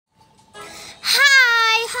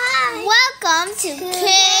Welcome to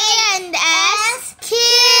K&S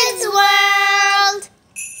Kids World.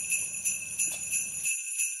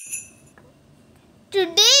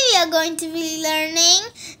 Today we are going to be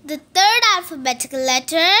learning the third alphabetical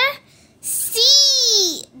letter, C.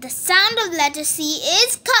 The sound of letter C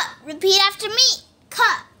is K. Repeat after me. K,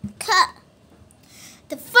 K.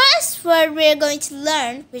 The first word we are going to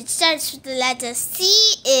learn, which starts with the letter C,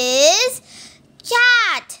 is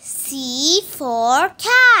cat. C for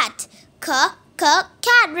cat. K, K,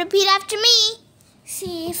 cat. Repeat after me.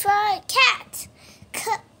 C for cat.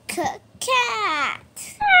 K, K,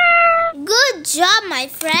 cat. Good job, my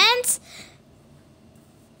friends.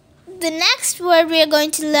 The next word we are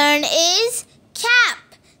going to learn is cap.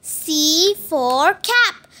 C for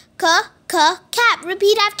cap. K, K, cap.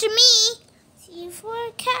 Repeat after me. C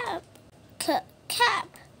for cap. K, cap.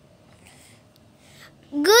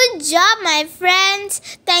 Good job, my friends.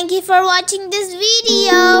 Thank you for watching this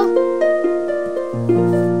video.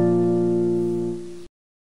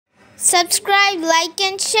 Subscribe, like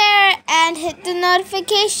and share, and hit the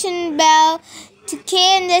notification bell to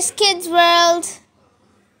K&S Kids World.